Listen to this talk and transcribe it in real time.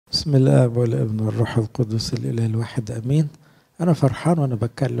بسم الله والابن والروح القدس الإله الواحد أمين. أنا فرحان وأنا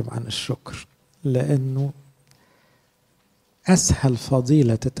بتكلم عن الشكر، لأنه أسهل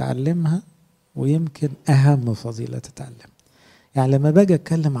فضيلة تتعلمها ويمكن أهم فضيلة تتعلمها. يعني لما باجي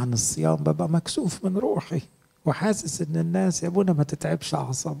أتكلم عن الصيام ببقى مكسوف من روحي وحاسس إن الناس يا أبونا ما تتعبش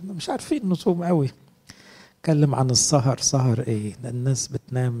أعصابنا، مش عارفين نصوم قوي. أتكلم عن السهر، سهر إيه؟ ده الناس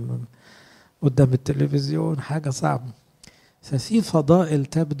بتنام قدام التلفزيون، حاجة صعبة. ففي فضائل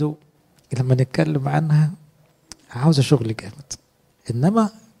تبدو لما نتكلم عنها عاوزة شغل جامد، إنما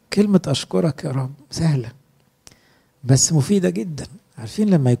كلمة أشكرك يا رب سهلة بس مفيدة جدا. عارفين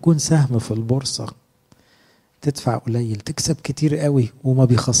لما يكون سهم في البورصة تدفع قليل تكسب كتير قوي وما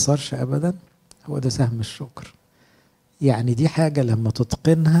بيخسرش أبدا، هو ده سهم الشكر. يعني دي حاجة لما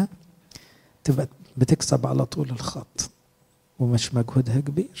تتقنها تبقى بتكسب على طول الخط ومش مجهودها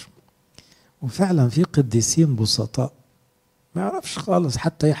كبير. وفعلا في قديسين بسطاء ما يعرفش خالص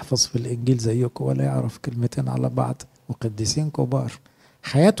حتى يحفظ في الإنجيل زيكم ولا يعرف كلمتين على بعض، وقديسين كبار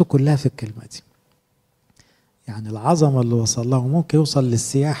حياته كلها في الكلمة دي. يعني العظمة اللي وصل له ممكن يوصل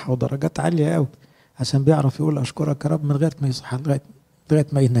للسياحة ودرجات عالية قوي عشان بيعرف يقول أشكرك يا رب من غير ما يصحى لغاية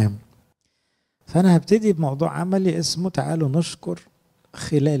ما ينام. فأنا هبتدي بموضوع عملي اسمه تعالوا نشكر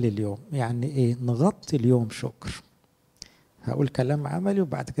خلال اليوم. يعني إيه؟ نغطي اليوم شكر. هقول كلام عملي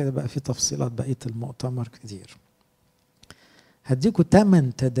وبعد كده بقى في تفصيلات بقية المؤتمر كتير. هديكوا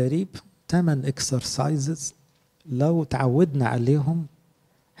 8 تدريب، 8 اكسرسايزز لو تعودنا عليهم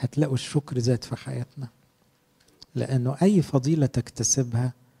هتلاقوا الشكر زاد في حياتنا. لأنه أي فضيلة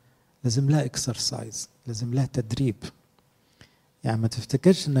تكتسبها لازم لها اكسرسايز، لازم لها تدريب. يعني ما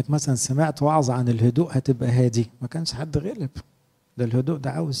تفتكرش انك مثلا سمعت وعظ عن الهدوء هتبقى هادي، ما كانش حد غلب. ده الهدوء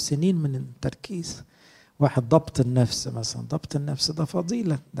ده عاوز سنين من التركيز. واحد ضبط النفس مثلا، ضبط النفس ده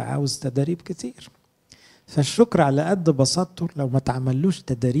فضيلة، ده عاوز تدريب كتير. فالشكر على قد بساطته لو ما تعملوش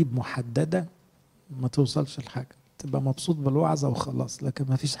تدريب محددة ما توصلش لحاجة، تبقى مبسوط بالوعظة وخلاص لكن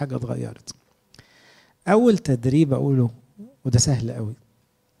ما فيش حاجة اتغيرت. أول تدريب أقوله وده سهل قوي،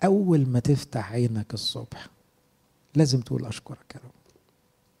 أول ما تفتح عينك الصبح لازم تقول أشكرك يا رب.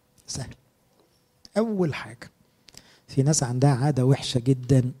 سهل. أول حاجة. في ناس عندها عادة وحشة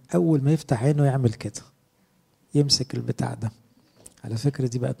جدا، أول ما يفتح عينه يعمل كده، يمسك البتاع ده. على فكرة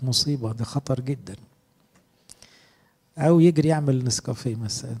دي بقت مصيبة، ده خطر جدا. أو يجري يعمل نسكافيه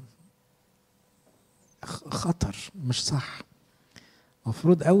مثلا، خطر، مش صح.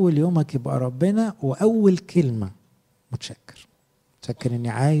 مفروض أول يومك يبقى ربنا، وأول كلمة متشكر. متشكر إني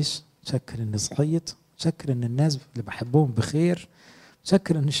عايش، متشكر إني صحيت، متشكر إن الناس اللي بحبهم بخير،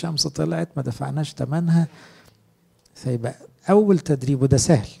 متشكر إن الشمس طلعت ما دفعناش ثمنها. فيبقى أول تدريب، وده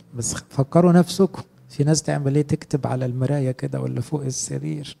سهل بس فكروا نفسكم. في ناس تعمل إيه؟ تكتب على المراية كده ولا فوق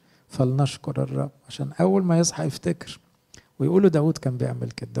السرير فلنشكر الرب، عشان أول ما يصحى يفتكر. ويقولوا داود كان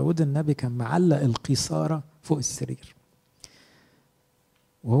بيعمل كده. داود النبي كان معلق القيثارة فوق السرير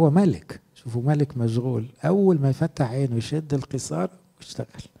وهو ملك. شوفوا ملك مشغول، أول ما يفتح عينه يشد القيثارة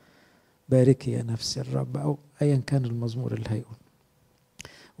ويشتغل. باركي يا نفسي الرب، أو أيا كان المزمور اللي هيقول.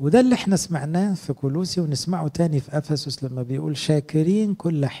 وده اللي احنا سمعناه في كولوسي ونسمعه تاني في أفسس لما بيقول شاكرين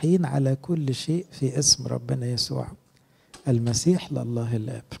كل حين على كل شيء في اسم ربنا يسوع المسيح لله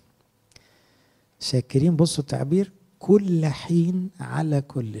الآب. شاكرين، بصوا التعبير، كل حين على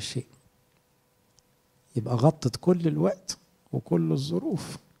كل شيء. يبقى غطت كل الوقت وكل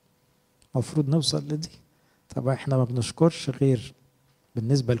الظروف. مفروض نوصل لدي. طبعا احنا ما بنشكرش غير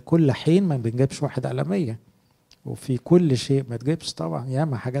بالنسبة لكل حين، ما بنجيبش 1 على 100. وفي كل شيء ما تجيبش طبعا،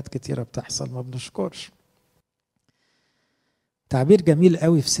 ياما حاجات كتيرة بتحصل ما بنشكرش. تعبير جميل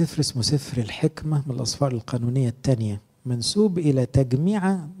قوي في سفر اسمه سفر الحكمة من الأسفار القانونية الثانية، منسوب إلى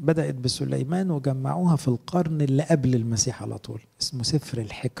تجميعة بدأت بسليمان وجمعوها في القرن اللي قبل المسيح على طول، اسمه سفر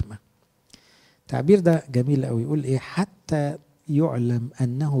الحكمة. التعبير ده جميل قوي، يقول إيه؟ حتى يعلم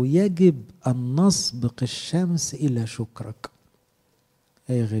أنه يجب أن نسبق الشمس إلى شكرك.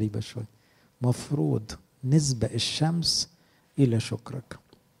 هي غريبة شوي، مفروض نسبق الشمس إلى شكرك.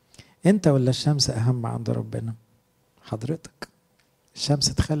 أنت ولا الشمس أهم عند ربنا؟ حضرتك. الشمس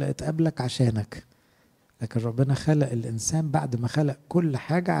اتخلقت قبلك عشانك، لكن ربنا خلق الإنسان بعد ما خلق كل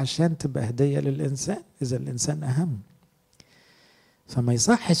حاجة عشان تبقى هدية للإنسان. إذا الإنسان أهم، فما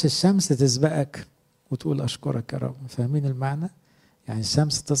يصحش الشمس تسبقك وتقول أشكرك يا رب. فاهمين المعنى؟ يعني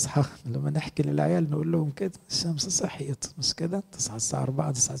الشمس تصحى، لما نحكي للعيال نقول لهم كده الشمس صحيت، مش كده؟ تصحى الساعة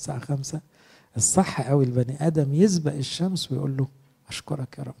 4، تصحى الساعة 5. الصح قوي البني آدم يسبق الشمس ويقول له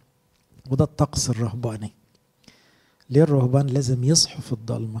أشكرك يا رب. وده الطقس الرهباني. ليه الرهبان لازم يصحوا في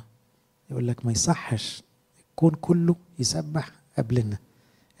الضلمة؟ يقول لك ما يصحش الكون كله يسبح قبلنا،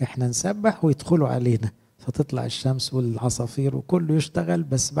 احنا نسبح ويدخلوا علينا، فتطلع الشمس والعصافير وكله يشتغل،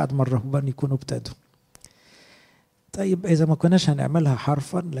 بس بعد ما الرهبان يكونوا ابتدوا. طيب إذا ما كناش هنعملها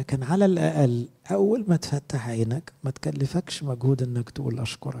حرفا، لكن على الأقل أول ما تفتح عينك ما تكلفكش مجهود إنك تقول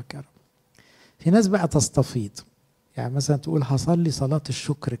أشكرك يا رب. في ناس بقى تستفيض، يعني مثلا تقول هصلي صلاة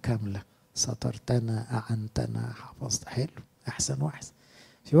الشكر كاملة، سترتنا، أعنتنا، حفظت، حلو، أحسن وأحسن.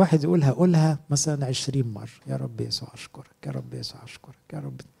 في واحد يقول هقولها مثلا 20 مرة، يا رب يسوع أشكرك، يا رب يسوع أشكرك، يا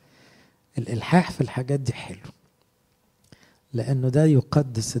رب. الإلحاح في الحاجات دي حلو، لأنه ده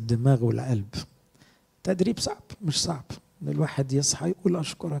يقدس الدماغ والقلب. تدريب صعب، مش صعب إن الواحد يصحى يقول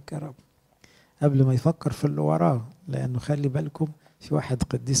أشكرك يا رب قبل ما يفكر في اللي وراه. لأنه خلي بالكم، في واحد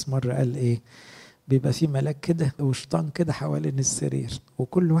قديس مرة قال إيه، بيبقى في ملاك كده وشيطان كده حوالين السرير،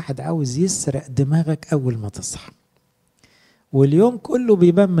 وكل واحد عاوز يسرق دماغك أول ما تصحى، واليوم كله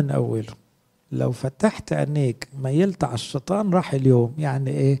بيبان من أوله. لو فتحت عينيك ميلت على الشيطان راح اليوم.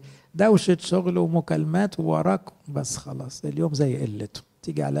 يعني إيه؟ دوشة شغل ومكالمات ووراك، بس خلاص اليوم زي قلته.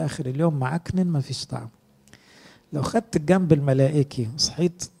 تيجي على آخر اليوم معكنن مفيش طعم. لو خدت الجنب الملائكي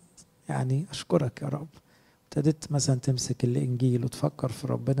وصحيت يعني أشكرك يا رب، ابتديت مثلا تمسك الإنجيل وتفكر في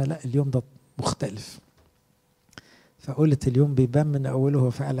ربنا، لا اليوم ده مختلف. فقلت اليوم بيبان من أوله،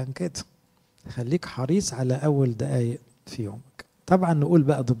 هو فعلا كده. خليك حريص على أول دقايق في يومك. طبعا نقول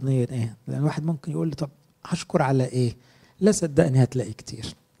بقى ضمنيا إيه، لأن الواحد ممكن يقول لي طب أشكر على إيه؟ لا صدقني هتلاقي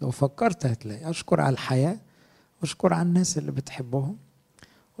كتير، لو فكرت هتلاقي. أشكر على الحياة، أشكر على الناس اللي بتحبهم،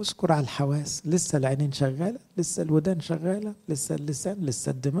 أشكر على الحواس، لسه العينين شغالة، لسه الودان شغالة، لسه اللسان، لسه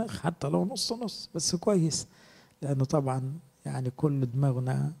الدماغ، حتى لو نص نص بس كويس. لأنه طبعا يعني كل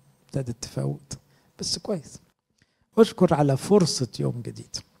دماغنا ابتدت تفوت، بس كويس. أشكر على فرصة يوم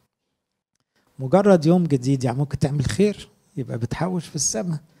جديد. مجرد يوم جديد يعني ممكن تعمل خير، يبقى بتحوش في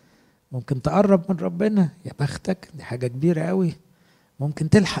السماء. ممكن تقرب من ربنا، يا بختك، دي حاجة كبيرة قوي. ممكن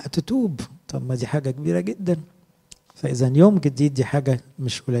تلحق تتوب، طب ما دي حاجة كبيرة جدا. فإذا يوم جديد دي حاجة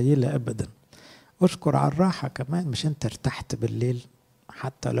مش قليلة أبدا. أشكر على الراحة كمان، مش أنت ارتحت بالليل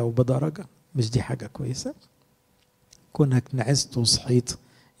حتى لو بدرجة، مش دي حاجة كويسة؟ كونك نعست وصحيت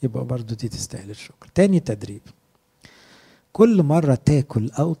يبقى برضو دي تستاهل الشكر. تاني تدريب، كل مرة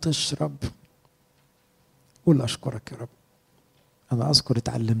تاكل أو تشرب قول أشكرك يا رب. أنا أذكر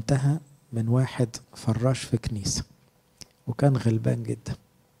اتعلمتها من واحد فراش في كنيسة، وكان غلبان جدا،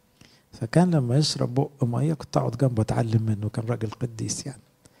 فكان لما يشرب بق مية كنت أقعد جنبه أتعلم منه، كان راجل قديس يعني.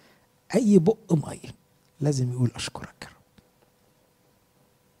 أي بق مية لازم يقول أشكرك يا رب.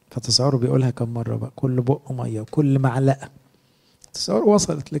 فتصوروا بيقولها كم مرة بقى، كل بق مية وكل معلقة. تصوروا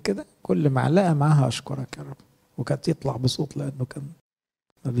وصلت لكده، كل معلقة معاها أشكرك يا رب. وكانت يطلع بصوت لأنه كان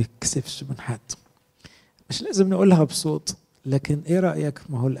ما بيكسفش من حد. مش لازم نقولها بصوت، لكن ايه رأيك،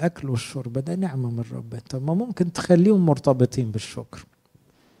 ما هو الأكل والشرب ده نعمة من ربنا، طب ما ممكن تخليهم مرتبطين بالشكر.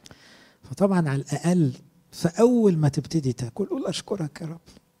 فطبعا على الأقل فأول ما تبتدي تاكل قول أشكرك يا رب.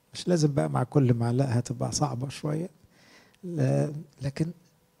 مش لازم بقى مع كل معلقة، هتبقى صعبة شوية. لكن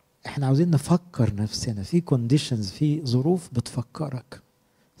احنا عاوزين نفكر نفسنا في كونديشنز، في ظروف بتفكرك.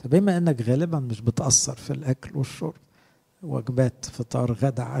 فبما انك غالبا مش بتأثر في الأكل والشرب، وجبات فطار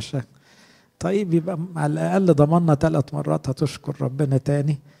غدا عشاء، طيب يبقى على الأقل ضمننا 3 مرات هتشكر ربنا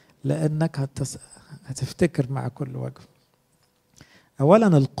تاني، لأنك هتفتكر مع كل وجبة.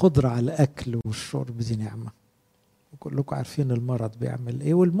 أولا القدرة على الأكل والشرب دي نعمة، وكلكم عارفين المرض بيعمل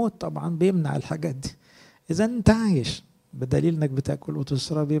إيه، والموت طبعا بيمنع الحاجات دي. إذا أنت عايش بدليل إنك بتاكل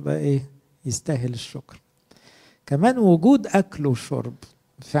وتشرب، يبقى إيه؟ يستاهل الشكر. كمان وجود أكل وشرب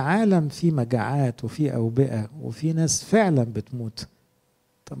في عالم فيه مجاعات وفيه أوبئة وفي ناس فعلا بتموت،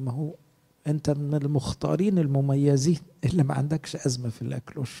 طب ما هو أنت من المختارين المميزين اللي ما عندكش أزمة في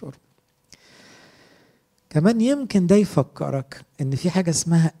الأكل والشرب. كمان يمكن ده يفكرك إن في حاجة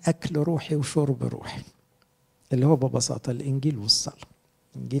اسمها أكل روحي وشرب روحي، اللي هو ببساطة الإنجيل والصلاة.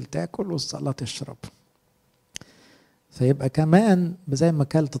 الإنجيل تاكل والصلاة تشرب. فيبقى كمان زي ما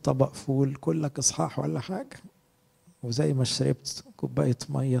أكلت طبق فول كلك إصحاح ولا حاجة، وزي ما شربت كوباية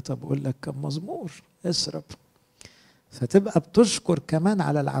مية طب أقول لك كم مزمور اشرب. فتبقى بتشكر كمان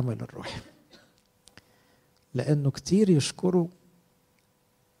على العمل الروحي، لأنه كتير يشكروا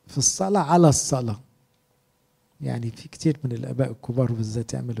في الصلاة على الصلاة. يعني في كتير من الآباء الكبار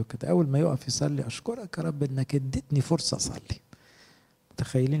بالذات يعملوا كده، أول ما يقف يصلي أشكرك يا رب إنك اديتني فرصة أصلي.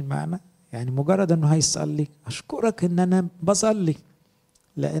 متخيلين المعنى؟ يعني مجرد إنه هيصلي أشكرك إن أنا بصلي،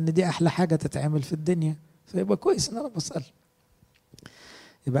 لأن دي أحلى حاجة تتعمل في الدنيا، فيبقى كويس إن أنا بصلي.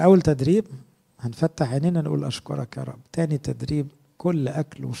 يبقى أول تدريب هنفتح عينينا نقول أشكرك يا رب. تاني تدريب كل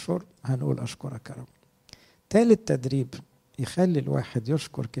أكل وشرب هنقول أشكرك يا رب. تالت تدريب يخلي الواحد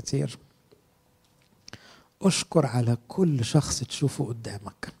يشكر كتير، أشكر على كل شخص تشوفه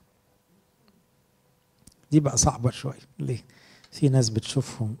قدامك. دي بقى صعبة شوية. ليه؟ في ناس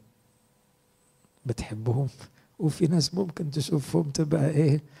بتشوفهم بتحبهم، وفي ناس ممكن تشوفهم تبقى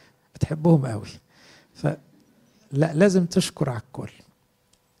ايه بتحبهم قوي. فلا، لازم تشكر على الكل.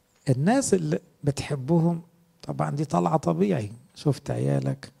 الناس اللي بتحبهم طبعا دي طالعة طبيعي، شفت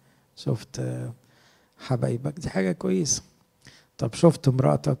عيالك، شفت حبايبك، دي حاجة كويسة. طب شفت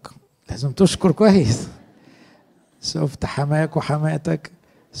مراتك، لازم تشكر كويس. شفت حماك وحماتك،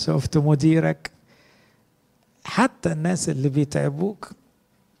 شفت مديرك. حتى الناس اللي بيتعبوك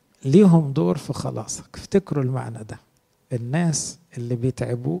ليهم دور في خلاصك. افتكروا المعنى ده، الناس اللي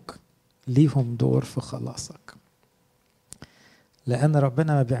بيتعبوك ليهم دور في خلاصك، لأن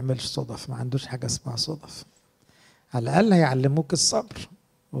ربنا ما بيعملش صدف، ما عندوش حاجة اسمها صدف. على الأقل هيعلموك الصبر،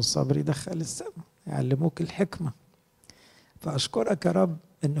 والصبر يدخل السماء، يعلموك الحكمة. فأشكرك يا رب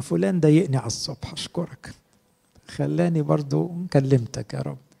إن فلان ضايقني على الصبح، أشكرك خلاني برضو كلمتك يا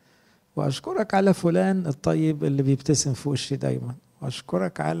رب. وأشكرك على فلان الطيب اللي بيبتسم في وشي دايما،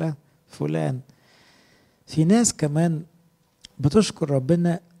 وأشكرك على فلان. في ناس كمان بتشكر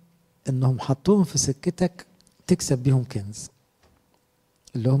ربنا إنهم حطوهم في سكتك تكسب بيهم كنز،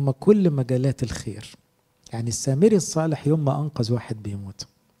 اللي هم كل مجالات الخير. يعني السامري الصالح يوم ما أنقذ واحد بيموت،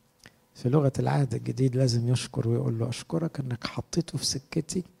 في لغة العهد الجديد لازم يشكر ويقول له أشكرك أنك حطيته في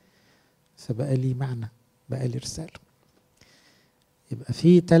سكتي فبقى لي معنى، بقى لي رسالة. يبقى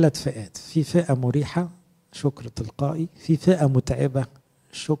في 3 فئات، في فئة مريحة شكر تلقائي، في فئة متعبة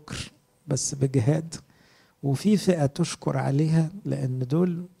شكر بس بجهاد، وفي فئة تشكر عليها لأن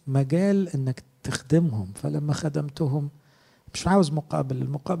دول مجال أنك تخدمهم. فلما خدمتهم مش عاوز مقابل،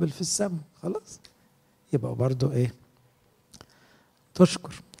 المقابل في السماء خلاص، يبقى برضو إيه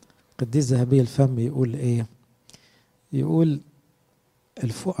تشكر. قديس ذهبي الفم يقول إيه؟ يقول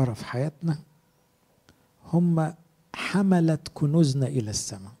الفقراء في حياتنا هم حملة كنوزنا إلى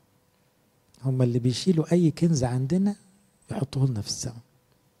السماء، هم اللي بيشيلوا أي كنز عندنا يحطوه لنا في السماء.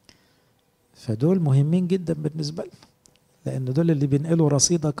 فدول مهمين جدا بالنسبة لنا، لأن دول اللي بينقلوا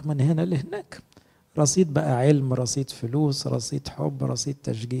رصيدك من هنا لهناك. رصيد بقى علم، رصيد فلوس، رصيد حب، رصيد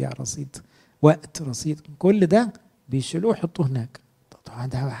تشجيع، رصيد وقت، رصيد كل ده بيشيلوه يحطوه هناك. طبعا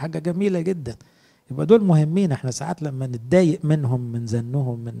ده حاجة جميلة جدا. يبقى دول مهمين. احنا ساعات لما نتضايق منهم من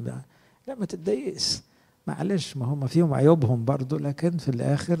زنهم من لا ما تتضايقش، معلش، ما هم فيهم عيوبهم برضو، لكن في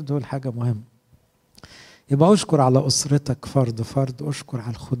الآخر دول حاجة مهمة. يبقى أشكر على أسرتك فرد فرد، أشكر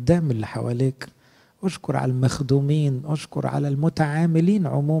على الخدام اللي حواليك، أشكر على المخدومين، أشكر على المتعاملين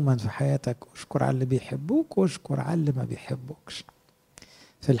عموما في حياتك، أشكر على اللي بيحبوك وأشكر على اللي ما بيحبوكش.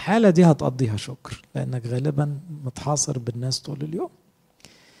 في الحالة دي هتقضيها شكر، لأنك غالبا متحاصر بالناس طول اليوم.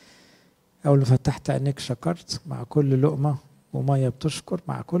 أول ما فتحت عينيك شكرت، مع كل لقمة ومية بتشكر،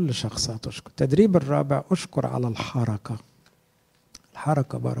 مع كل شخص هتشكر. التدريب الرابع أشكر على الحركة.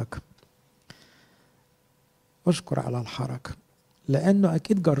 الحركة بركة. أشكر على الحركة، لأنه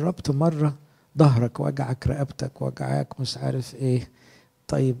أكيد جربت مرة ظهرك وجعك، رقبتك وجعك، مش عارف إيه.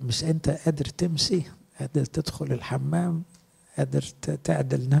 طيب مش أنت قادر تمشي، قادر تدخل الحمام، قادر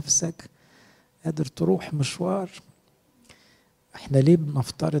تعدل نفسك، قادر تروح مشوار؟ احنا ليه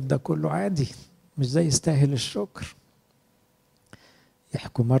بنفترض ده كله عادي؟ مش زي يستاهل الشكر.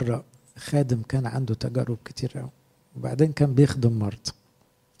 يحكوا مرة خادم كان عنده تجارب كتير، وبعدين كان بيخدم مرضى،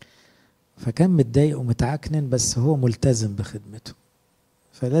 فكان متضايق ومتعكنن، بس هو ملتزم بخدمته،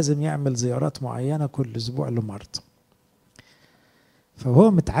 فلازم يعمل زيارات معينة كل أسبوع لمرضى.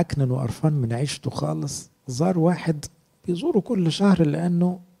 فهو متعكنن وقرفان من عيشته خالص، زار واحد بيزوره كل شهر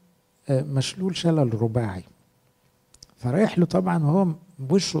لأنه مشلول شلل رباعي، فرايح له طبعا وهو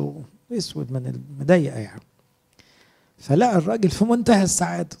وشه اسود من المضايقة يعني. فلقى الراجل في منتهى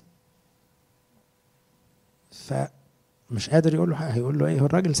السعادة، فمش قادر يقول له حاجة. هيقول له ايه؟ هو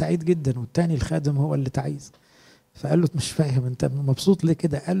الراجل سعيد جدا والتاني الخادم هو اللي تعيس. فقال له مش فاهم انت مبسوط ليه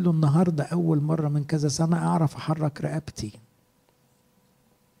كده؟ قال له النهارده اول مرة من كذا سنة اعرف احرك رقبتي.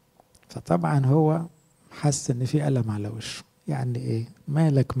 فطبعا هو حس ان في ألم على وشه. يعني ايه؟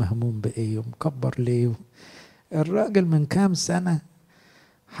 مالك مهموم بايه ومكبر ليه؟ الراجل من كام سنة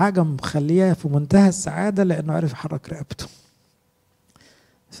حاجة مخليه في منتهى السعادة لأنه عرف يحرك رقبته.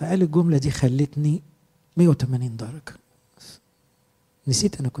 فقال الجملة دي خلتني 180 درجة.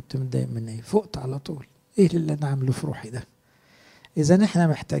 نسيت أنا كنت متضايق من إيه، فقت على طول. إيه اللي أنا عامله في روحي ده؟ إذا إحنا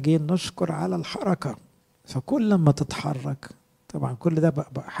محتاجين نشكر على الحركة. فكل لما تتحرك، طبعا كل ده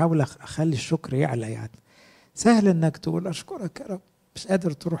بحاول أخلي الشكر يعلى. يعني سهل إنك تقول أشكرك يا رب، مش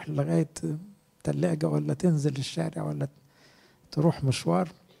قادر تروح لغاية تلاجة ولا تنزل الشارع ولا تروح مشوار.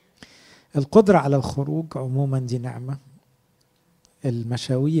 القدرة على الخروج عموما دي نعمة.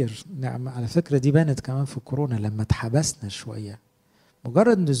 المشاوير نعمة على فكرة، دي بانت كمان في كورونا لما اتحبسنا شوية.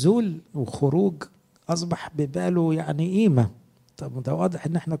 مجرد نزول وخروج أصبح بباله يعني قيمة. طب ده واضح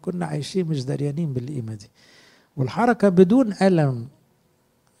إن احنا كنا عايشين مش دريانين بالقيمة دي. والحركة بدون ألم.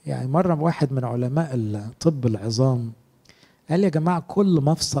 يعني مرة واحد من علماء الطب العظام قال يا جماعة كل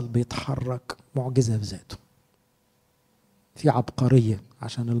مفصل بيتحرك معجزة في ذاته، في عبقرية،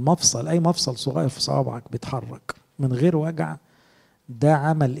 عشان المفصل أي مفصل صغير في صوابعك بيتحرك من غير وجع، ده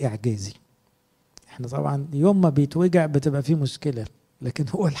عمل إعجازي. احنا طبعا يوم ما بيتوجع بتبقى فيه مشكلة، لكن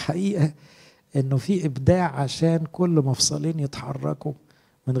هو الحقيقة انه في إبداع عشان كل مفصلين يتحركوا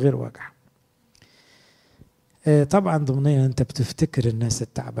من غير وجع. طبعا ضمنيا انت بتفتكر الناس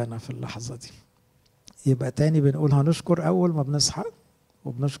التعبانة في اللحظة دي. يبقى تاني بنقول هنشكر أول ما بنصحى،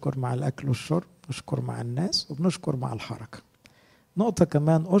 وبنشكر مع الأكل والشرب، نشكر مع الناس، وبنشكر مع الحركة. نقطة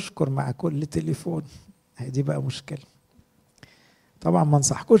كمان، أشكر مع كل تليفون. دي بقى مشكلة. طبعا ما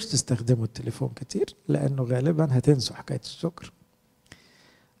انصحكوش تستخدموا التليفون كتير لأنه غالبا هتنسوا حكاية الشكر.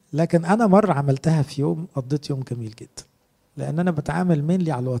 لكن أنا مرة عملتها في يوم، قضيت يوم جميل جدا، لأن أنا بتعامل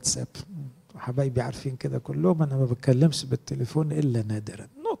مينلي على الواتساب، وحبايبي عارفين كده كلهم، أنا ما بتكلمش بالتليفون إلا نادرا،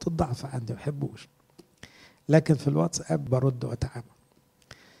 نقطة ضعف عندي، ما بحبوش، لكن في الواتساب برد وأتعامل.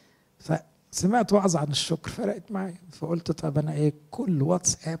 فسمعت وعظ عن الشكر فرقت معي، فقلت طب أنا إيه، كل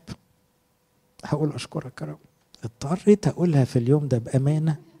واتساب هقول أشكرك يا رب. اضطريت أقولها في اليوم ده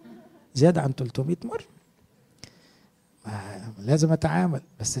بأمانة زيادة عن 300 مرة. لازم أتعامل،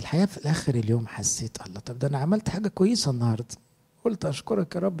 بس الحقيقة في الآخر اليوم حسيت الله، طب ده أنا عملت حاجة كويسة النهاردة، قلت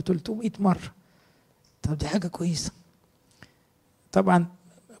أشكرك يا رب 300 مرة، طب دي حاجة كويسة. طبعا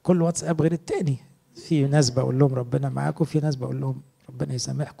كل واتساب غير التاني، في ناس بقول لهم ربنا معاكم، في ناس بقول لهم ربنا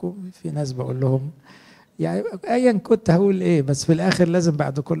يسامحكم، في ناس بقول لهم يعني ايا كنت هقول ايه، بس في الاخر لازم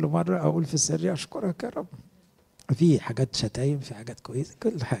بعد كل مره اقول في السر اشكرك يا رب. في حاجات شتايم، في حاجات كويسه،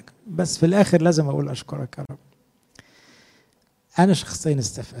 كل حاجه، بس في الاخر لازم اقول اشكرك يا رب. انا شخصيا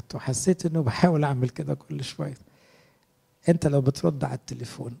استفدت وحسيت انه بحاول اعمل كده كل شويه. انت لو بترد على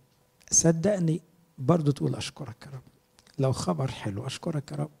التليفون صدقني برضو تقول اشكرك يا رب، لو خبر حلو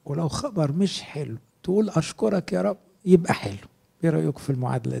اشكرك يا رب، ولو خبر مش حلو تقول اشكرك يا رب يبقى حلو. ايه رايكم في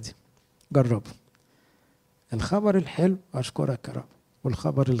المعادله دي؟ جربوا. الخبر الحلو اشكرك يا رب،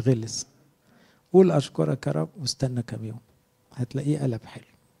 والخبر الغلس قول اشكرك يا رب واستنى كام يوم هتلاقيه قلب حلو.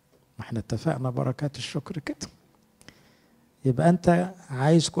 ما احنا اتفقنا بركات الشكر كده. يبقى انت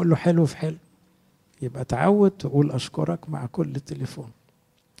عايز كله حلو في حلو، يبقى تعود تقول اشكرك مع كل تليفون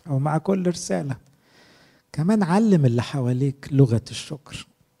او مع كل رسالة. كمان علم اللي حواليك لغة الشكر.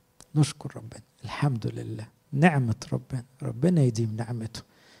 نشكر ربنا، الحمد لله، نعمة ربنا، ربنا يديم نعمته.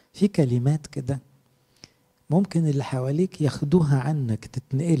 في كلمات كده ممكن اللي حواليك ياخدوها عنك،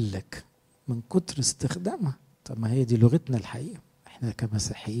 تتنقل لك من كتر استخدامها. طب ما هي دي لغتنا الحقيقة، احنا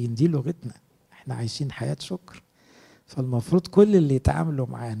كمسيحيين دي لغتنا، احنا عايشين حياة شكر. فالمفروض كل اللي يتعاملوا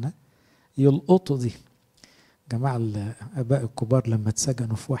معانا يلقطوا دي. جماعة الآباء الكبار لما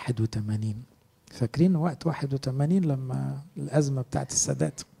اتسجنوا في 81، فاكرين وقت 81 لما الأزمة بتاعت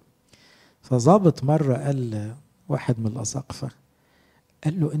السادات، فضابط مرة قال واحد من الأساقفة،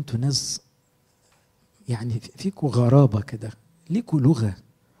 قال له انتوا ناس يعني فيكوا غرابة كده، ليكوا لغة،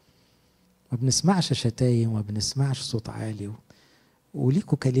 ما بنسمعش شتايم وما بنسمعش صوت عالي،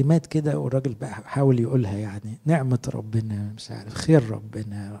 وليكوا كلمات كده. والراجل بقى حاول يقولها، يعني نعمة ربنا، مش عارف، خير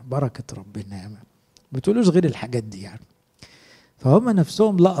ربنا، بركة ربنا، ما بتقولوش غير الحاجات دي يعني. فهم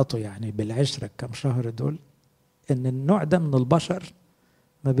نفسهم لقطوا يعني بالعشرة كم شهر دول ان النوع ده من البشر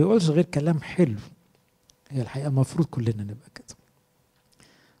ما بيقولش غير كلام حلو. هي الحقيقة المفروض كلنا نبقى كده،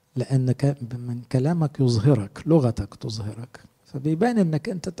 لأن من كلامك يظهرك، لغتك تظهرك، فبيبان انك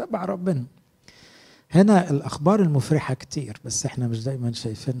انت تبع ربنا. هنا الأخبار المفرحة كتير بس احنا مش دايما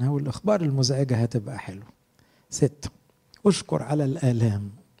شايفينها، والأخبار المزعجة هتبقى حلوة. 6، أشكر على الآلام.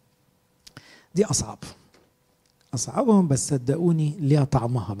 دي أصعبهم، بس صدقوني ليها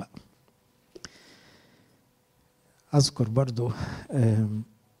طعمها بقى. أذكر برضو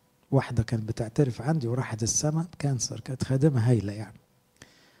واحدة كانت بتعترف عندي وراحت السماء كانسر، كانت خادمة هايلة يعني،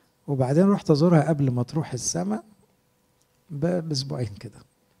 وبعدين رحت أزورها قبل ما تروح السماء بأسبوعين كده،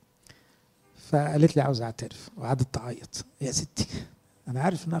 فقالت لي عاوز أعترف، وقعدت تعيط. يا ستي أنا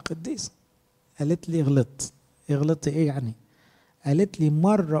عارف إنها قديسة. قالت لي غلطت إيه يعني؟ قالت لي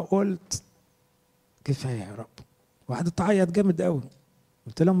مرة قلت كفاية يا رب، وقعدت تعيط جامد قوي.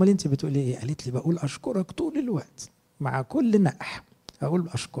 قلت لها امال انت بتقولي ايه؟ قالت لي بقول اشكرك طول الوقت، مع كل نقح اقول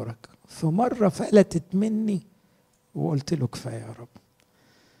اشكرك. في مرة فلتت مني وقلت له كفاية يا رب.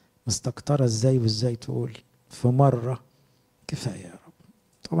 مستكترة ازاي وازاي تقول في مرة كفاية يا رب؟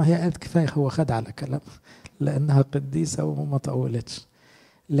 طبعا هي قالت كفاية، هو خد على كلامها لانها قديسة وما طولتش.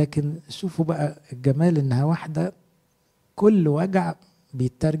 لكن شوفوا بقى الجمال، انها واحدة كل وجع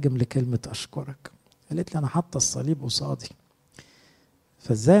بيترجم لكلمة أشكرك. قالت لي أنا حاطة الصليب قصادي،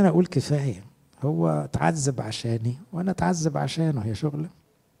 فازاي أنا أقول كفاية؟ هو اتعذب عشاني وأنا اتعذب عشانه، هي شغلة.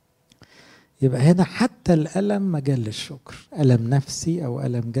 يبقى هنا حتى الألم مجال للشكر، ألم نفسي أو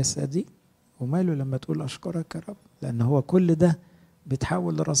ألم جسدي، وماله لما تقول أشكرك يا رب، لأن هو كل ده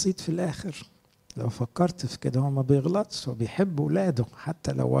بيتحول لرصيد في الآخر. لو فكرت في كده، هو ما بيغلطش، هو بيحب ولاده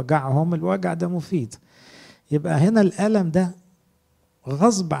حتى لو وجعهم، الوجع ده مفيد. يبقى هنا الألم ده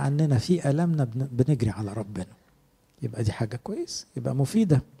غصب عننا، في ألمنا بنجري على ربنا، يبقى دي حاجة كويس، يبقى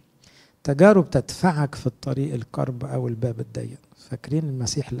مفيدة. تجارب تدفعك في الطريق الكرب أو الباب الضيق. فاكرين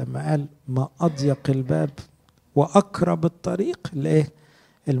المسيح لما قال ما أضيق الباب وأقرب الطريق لإيه؟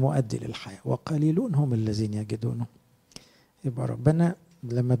 المؤدي للحياة، وقليلون هم الذين يجدونه. يبقى ربنا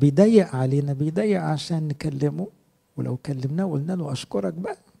لما بيضيق علينا بيضيق عشان نكلمه، ولو كلمناه وقلنا له أشكرك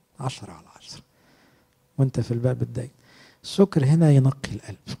بقى 10/10 وانت في الباب الضيق. الشكر هنا ينقي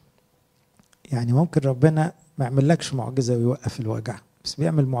القلب. يعني ممكن ربنا ما يعملكش معجزة ويوقف الوجع، بس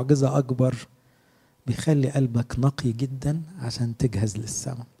بيعمل معجزة أكبر، بيخلي قلبك نقي جدا عشان تجهز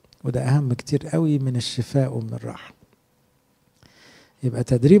للسماء، وده أهم كتير قوي من الشفاء ومن الراحة. يبقى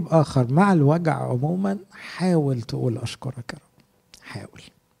تدريب آخر مع الوجع عموما، حاول تقول أشكرك يا رب، حاول.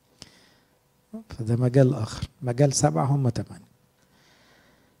 فده مجال آخر. مجال 7 هم 8.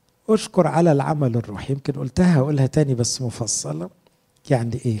 أشكر على العمل الروحي. يمكن قلتها هقولها تاني بس مفصلة.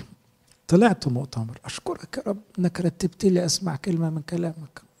 يعني إيه؟ طلعت مؤتمر، أشكرك يا رب إنك رتبت لي أسمع كلمة من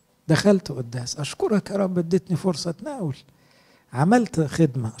كلامك. دخلت قداس، أشكرك يا رب اديتني فرصة أتناول. عملت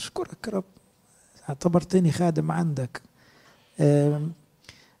خدمة، أشكرك يا رب اعتبرتني خادم عندك.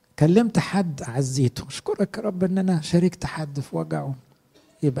 كلمت حد عزيته، أشكرك يا رب إن أنا شاركت حد في وجعه.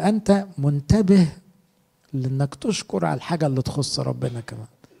 يبقى أنت منتبه لأنك تشكر على الحاجة اللي تخص ربنا كمان،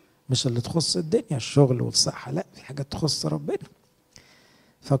 مش اللي تخص الدنيا، الشغل والصحة، لا، في حاجة تخص ربنا.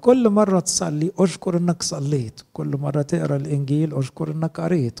 فكل مرة تصلي أشكر إنك صليت، كل مرة تقرأ الإنجيل أشكر إنك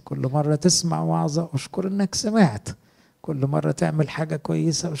قريت، كل مرة تسمع وعظة أشكر إنك سمعت، كل مرة تعمل حاجة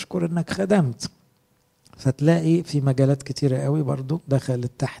كويسة أشكر إنك خدمت. فتلاقي في مجالات كتيرة قوي برضو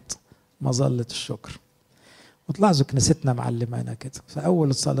دخلت تحت مظلة الشكر. وتلاحظوا كنيستنا معلمانا كده، في أول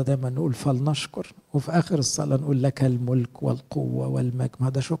الصلاة دايما نقول فلنشكر، وفي آخر الصلاة نقول لك الملك والقوة والمجد. ما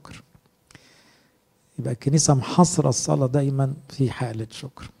ده شكر. يبقى الكنيسة محصرة الصلاة دايما في حالة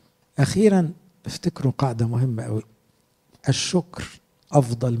شكر. أخيرا افتكروا قاعدة مهمة قوي، الشكر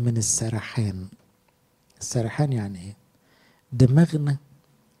أفضل من السرحان. السرحان يعني إيه؟ دماغنا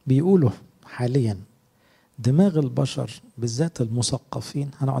بيقولوا حاليا، دماغ البشر بالذات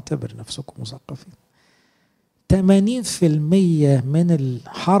المثقفين، هنعتبر نفسكم مثقفين، 80% من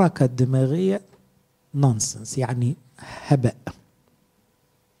الحركة الدماغية نونسنس، يعني هباء،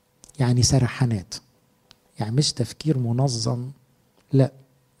 يعني سرحانات، يعني مش تفكير منظم. لا،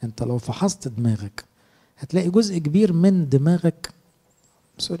 انت لو فحصت دماغك هتلاقي جزء كبير من دماغك،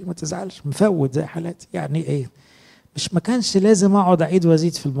 سوري ما تزعلش، مفوت زي حالاتي. يعني ايه؟ مش ما كانش لازم اقعد اعيد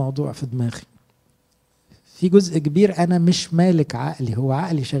وازيد في الموضوع في دماغي. في جزء كبير انا مش مالك عقلي، هو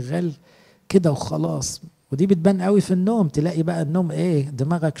عقلي شغال كده وخلاص. ودي بتبان قوي في النوم، تلاقي بقى النوم ايه؟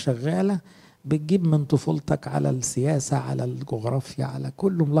 دماغك شغالة، بتجيب من طفولتك على السياسة على الجغرافيا على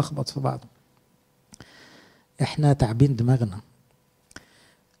كله ملخبط في بعضه. احنا تعبين دماغنا.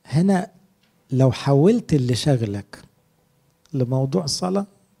 هنا لو حولت اللي شغلك لموضوع صلاة،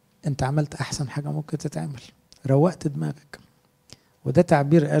 انت عملت احسن حاجة ممكن تتعمل، روقت دماغك. وده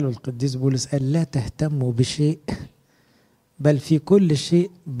تعبير قاله القديس بولس، قال لا تهتموا بشيء بل في كل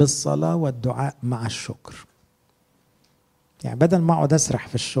شيء بالصلاة والدعاء مع الشكر. يعني بدل ما اقعد اسرح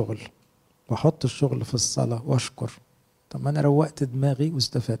في الشغل واحط الشغل في الصلاة واشكر، طب ما انا روقت دماغي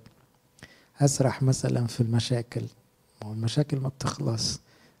واستفدت. اسرح مثلا في المشاكل، ما هو المشاكل ما بتخلص،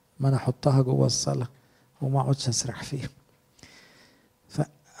 ما انا احطها جوه الصلاة وما اقعدش اسرح فيها.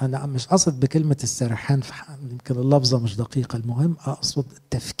 فانا مش قصد بكلمة السرحان، يمكن اللفظة مش دقيقة، المهم اقصد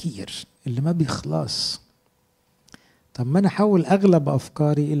التفكير اللي ما بيخلص. طب ما انا احول اغلب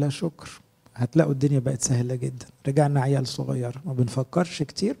افكاري الى شكر، هتلاقوا الدنيا بقت سهلة جدا. رجعنا عيال صغير ما بنفكرش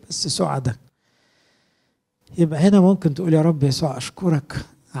كتير بس سعداء. يبقى هنا ممكن تقول يا رب يسوع أشكرك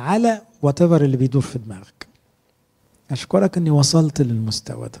على whatever اللي بيدور في دماغك. أشكرك أني وصلت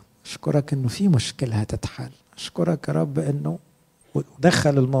للمستوى ده، أشكرك أنه في مشكلة هتتحل، أشكرك يا رب أنه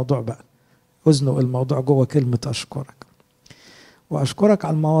دخل الموضوع بقى، أزنق الموضوع جوه كلمة أشكرك. وأشكرك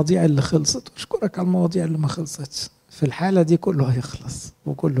على المواضيع اللي خلصت، وأشكرك على المواضيع اللي ما خلصتش. في الحالة دي كله هيخلص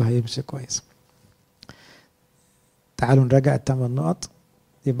وكله هيمشي كويس. تعالوا نراجع ال8 نقط.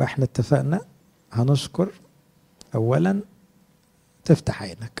 يبقى احنا اتفقنا هنشكر أولا، تفتح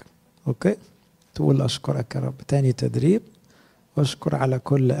عينك، أوكي، تقول أشكرك يا رب. تاني تدريب، أشكر على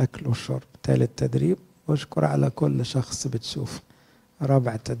كل أكل وشرب. ثالث تدريب اشكر على كل شخص بتشوفه.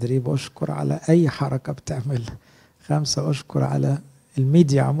 رابع تدريب اشكر على أي حركة بتعملها. 5 اشكر على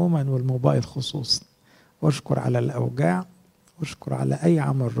الميديا عموما والموبايل خصوصا. اشكر على الأوجاع. اشكر على أي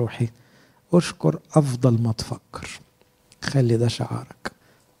عمل روحي. اشكر أفضل ما تفكر. خلي ده شعارك.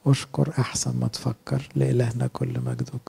 اشكر أحسن ما تفكر. لإلهنا كل مجد وكرم.